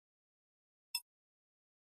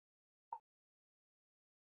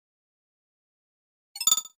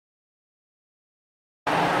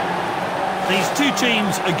These two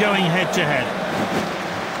teams are going head-to-head.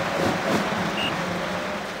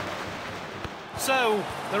 So,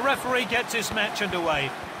 the referee gets his match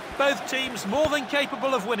underway. Both teams more than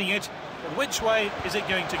capable of winning it, but which way is it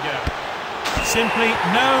going to go? Simply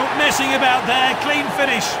no messing about there, clean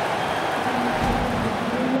finish.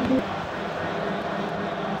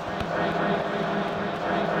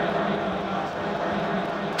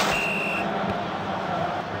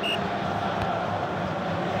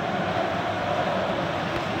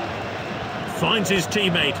 Finds his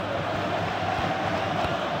teammate.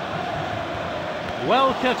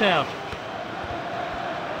 Well cut out.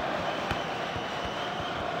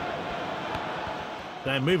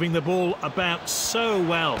 They're moving the ball about so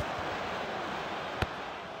well.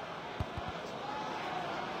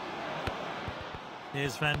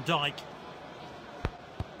 Here's Van Dijk.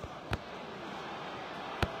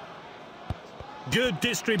 Good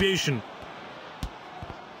distribution.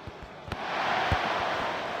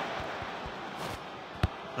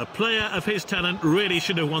 A player of his talent really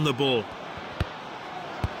should have won the ball.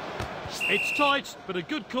 It's tight, but a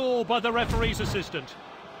good call by the referee's assistant.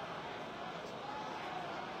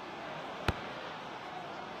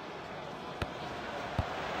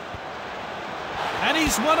 And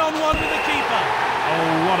he's one-on-one with the keeper.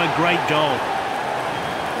 Oh, what a great goal.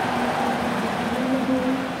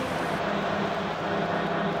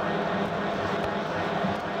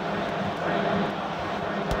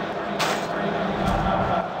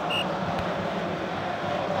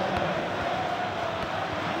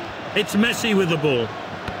 It's Messi with the ball.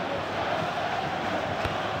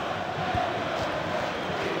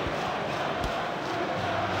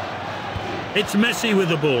 It's Messi with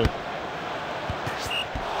the ball.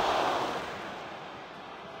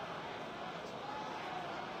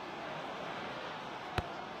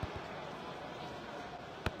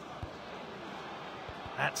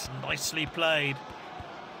 That's nicely played.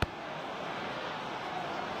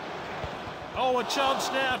 Oh, a chance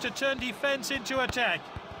now to turn defence into attack.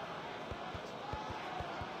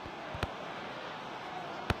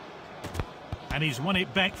 And he's won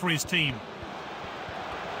it back for his team.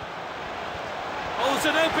 Oh, it's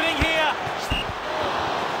an opening here.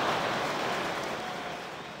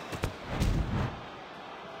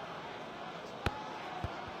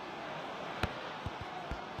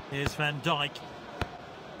 Here's Van Dijk.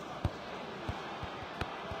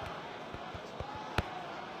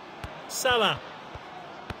 Salah.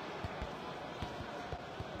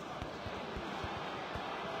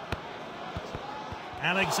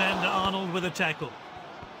 Alexander-Arnold with a tackle.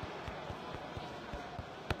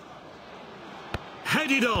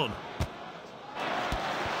 Headed on.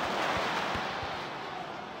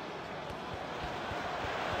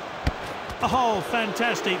 Oh,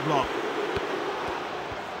 fantastic block.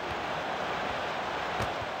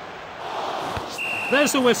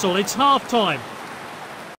 There's the whistle, it's half-time.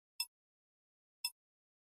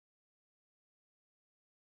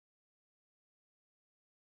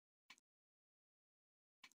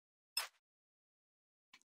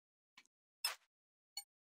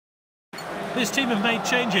 This team have made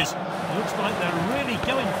changes. It looks like they're really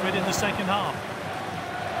going for it in the second half.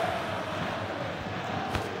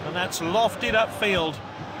 And that's lofted upfield.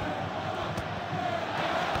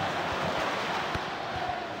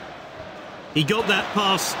 He got that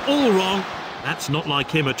pass all wrong. That's not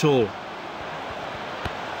like him at all.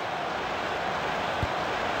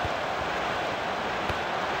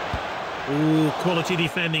 Ooh, quality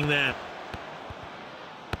defending there.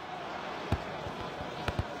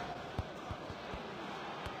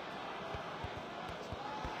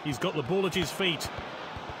 He's got the ball at his feet.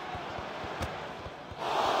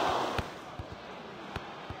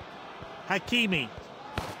 Hakimi.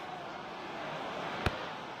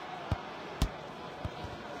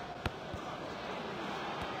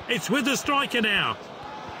 It's with the striker now.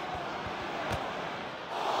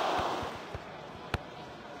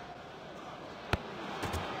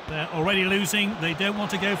 They're already losing. They don't want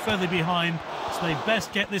to go further behind, so they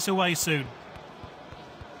best get this away soon.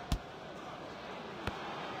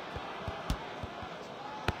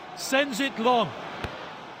 Sends it long.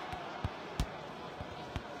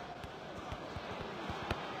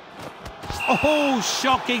 Oh,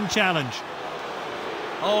 shocking challenge.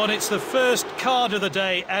 Oh, and it's the first card of the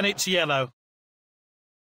day, and it's yellow.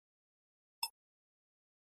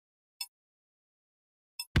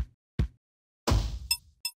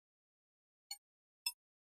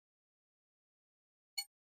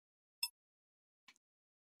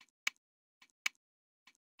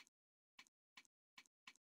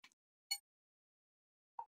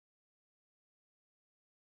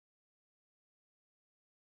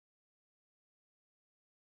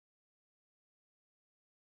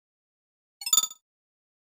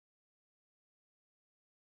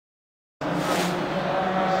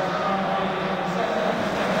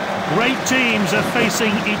 Great teams are facing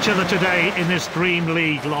each other today in this Dream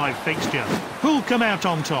League live fixture. Who'll come out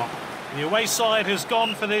on top? The away side has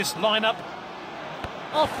gone for this lineup.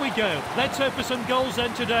 Off we go. Let's hope for some goals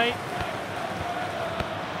then today.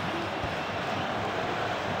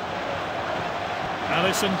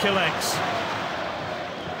 Alisson collects.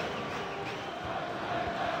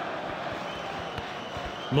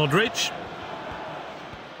 Modric.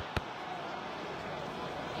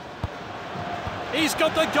 He's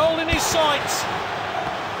got the goal in his sights.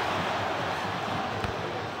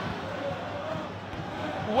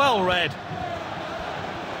 Well read.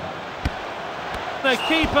 The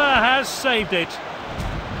keeper has saved it.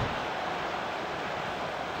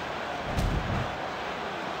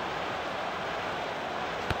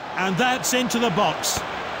 And that's into the box.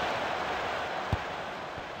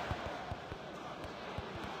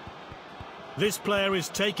 This player is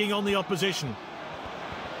taking on the opposition.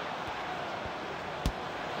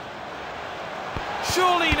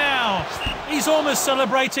 Surely now! He's almost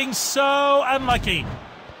celebrating, so unlucky.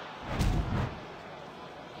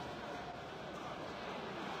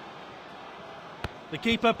 The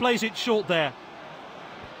keeper plays it short there.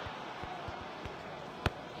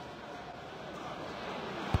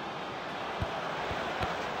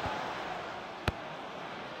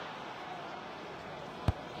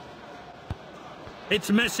 It's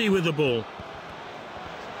Messi with the ball.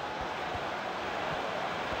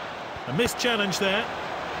 A missed challenge there.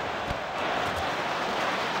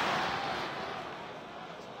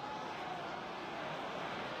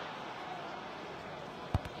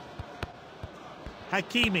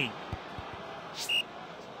 Hakimi.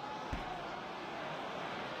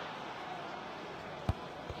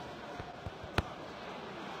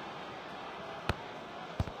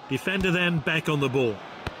 Defender then back on the ball.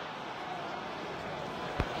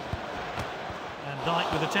 And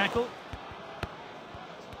Knight with a tackle.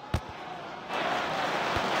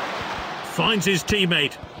 Finds his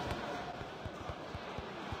teammate.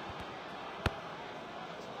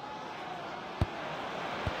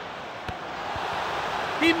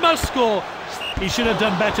 He must score. He should have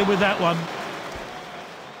done better with that one.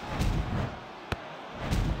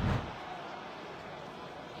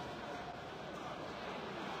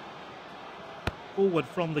 Forward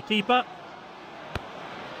from the keeper.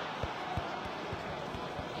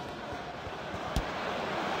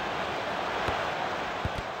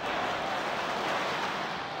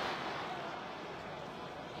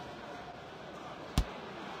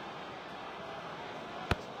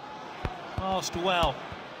 Passed well.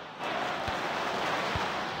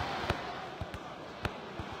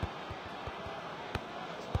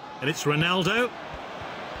 And it's Ronaldo.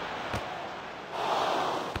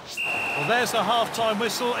 Well, there's the half-time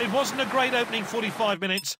whistle. It wasn't a great opening 45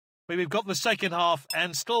 minutes, but we've got the second half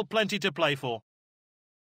and still plenty to play for.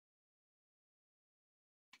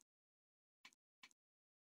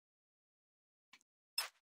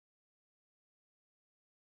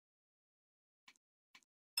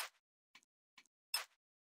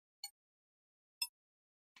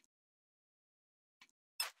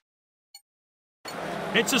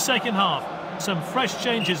 It's a second half. Some fresh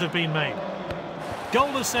changes have been made.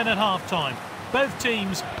 Goalless then at half-time. Both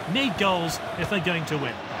teams need goals if they're going to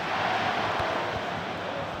win.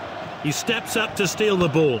 He steps up to steal the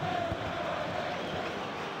ball.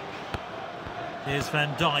 Here's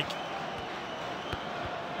Van Dijk.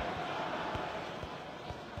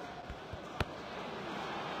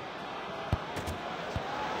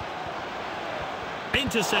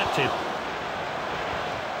 Intercepted.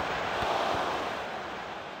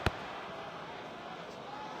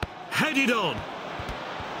 Headed on.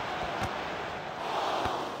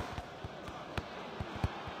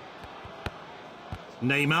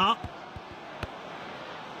 Neymar.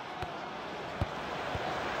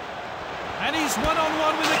 And he's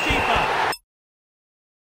one-on-one with the keeper.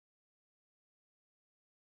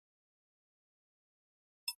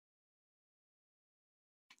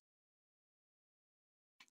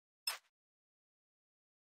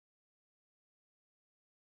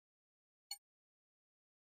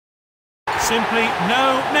 Simply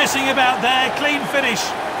no messing about there. Clean finish.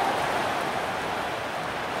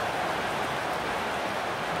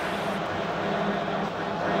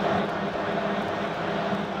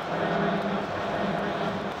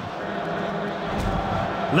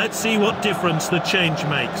 Let's see what difference the change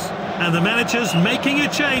makes. And the manager's making a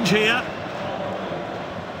change here.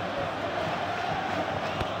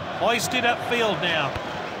 Hoisted upfield now.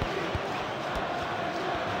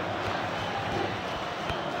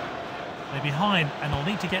 They're behind and they'll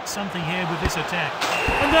need to get something here with this attack.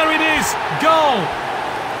 And there it is! Goal!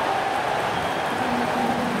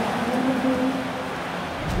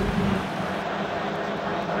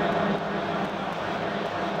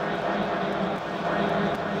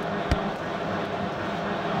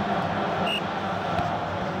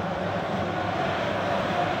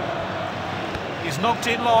 He's knocked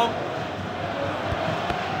it long.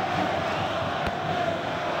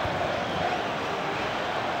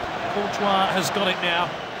 Courtois has got it now.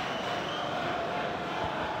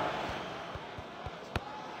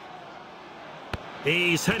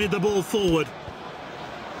 He's headed the ball forward.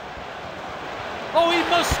 Oh, he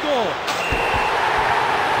must score.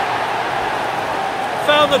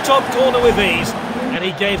 Found the top corner with ease, and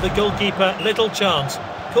he gave the goalkeeper little chance.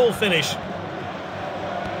 Cool finish.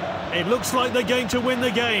 It looks like they're going to win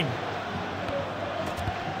the game.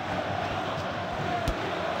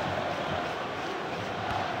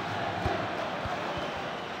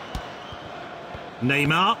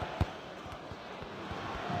 Neymar.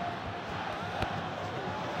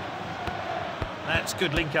 That's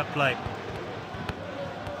good link-up play.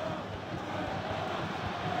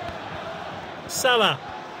 Salah.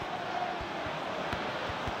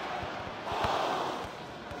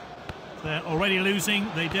 They're already losing.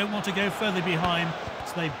 They don't want to go further behind,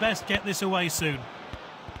 so they best get this away soon.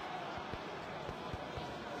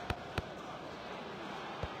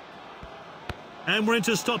 And we're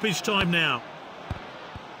into stoppage time now.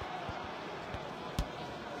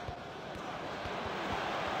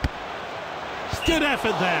 Good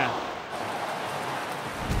effort there.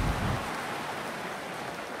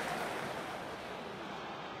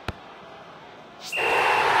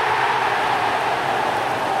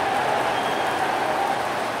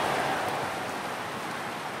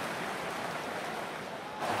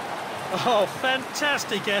 Oh,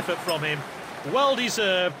 fantastic effort from him. Well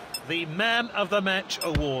deserved. The Man of the Match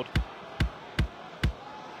award.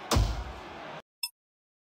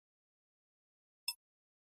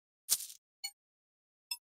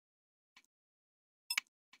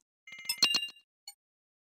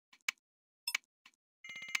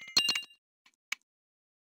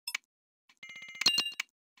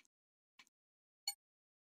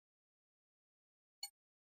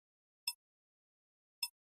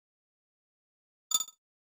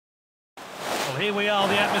 Well, here we are,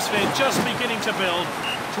 the atmosphere just beginning to build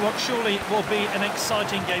to what surely will be an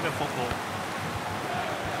exciting game of football.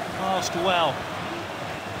 Passed well.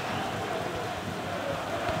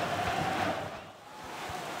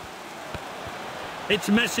 It's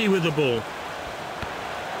Messi with the ball.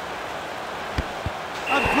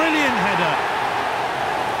 A brilliant header.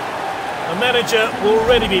 The manager will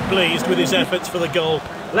already be pleased with his efforts for the goal.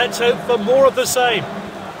 Let's hope for more of the same.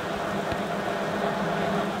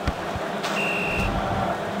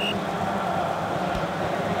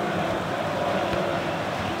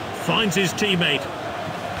 Finds his teammate.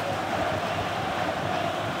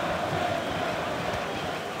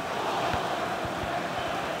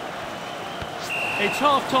 It's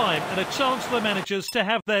half-time and a chance for the managers to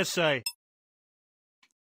have their say.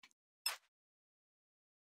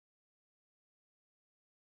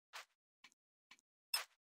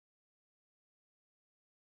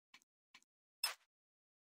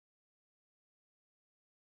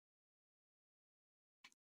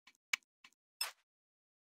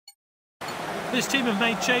 This team have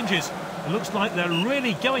made changes. It looks like they're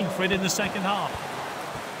really going for it in the second half.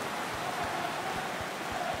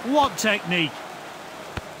 What technique!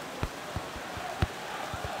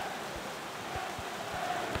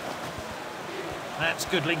 That's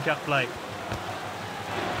good link-up play.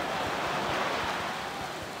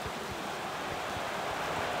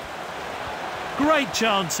 Great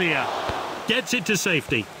chance here. Gets it to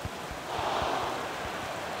safety.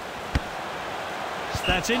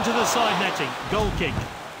 That's into the side netting. Goal kick.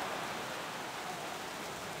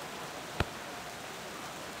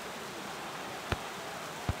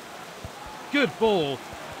 Good ball.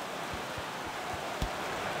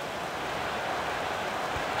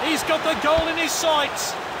 He's got the goal in his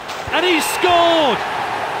sights. And he's scored!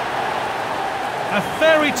 A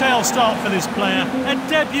fairy tale start for this player. A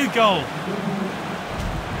debut goal.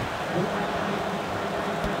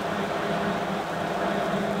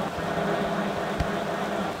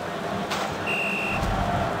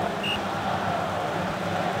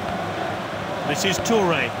 This is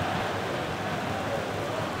Toure.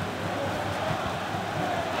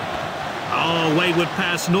 Oh, wayward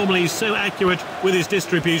pass. Normally he's so accurate with his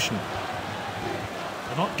distribution.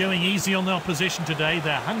 They're not going easy on the opposition today.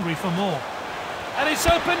 They're hungry for more. And it's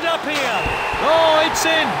opened up here. Oh, it's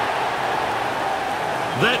in.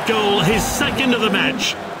 That goal, his second of the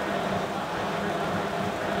match.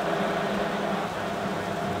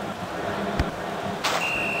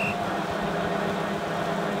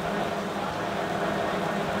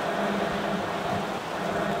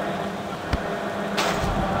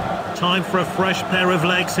 Time for a fresh pair of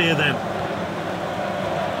legs here then.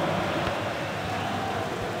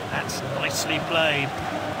 That's nicely played.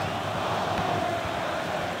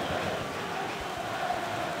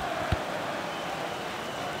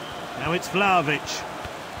 Now it's Vlahovic.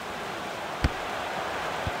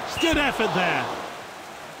 Good effort there.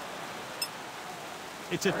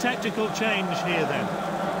 It's a tactical change here then.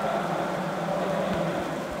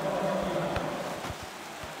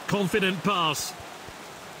 Confident pass.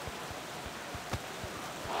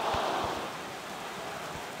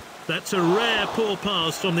 That's a rare poor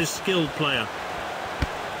pass from this skilled player.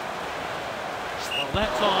 Well,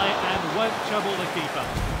 that's high and won't trouble the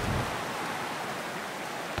keeper.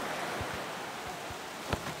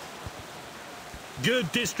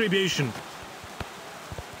 Good distribution.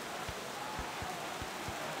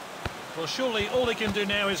 Well, surely all he can do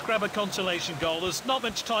now is grab a consolation goal. There's not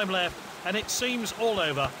much time left, and it seems all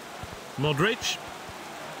over. Modric.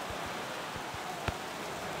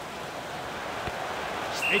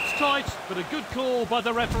 It's tight, but a good call by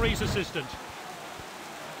the referee's assistant.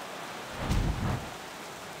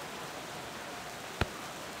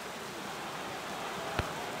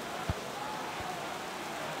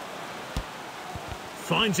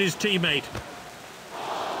 Finds his teammate.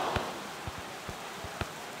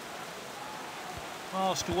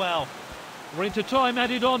 Passed well. We're into time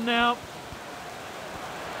added on now.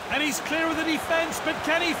 And he's clear of the defence, but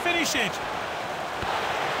can he finish it?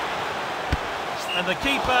 And the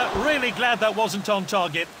keeper really glad that wasn't on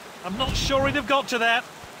target. I'm not sure he'd have got to that.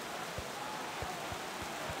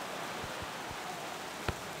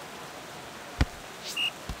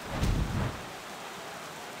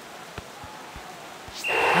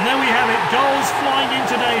 And there we have it, goals flying in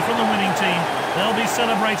today from the winning team. They'll be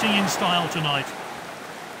celebrating in style tonight.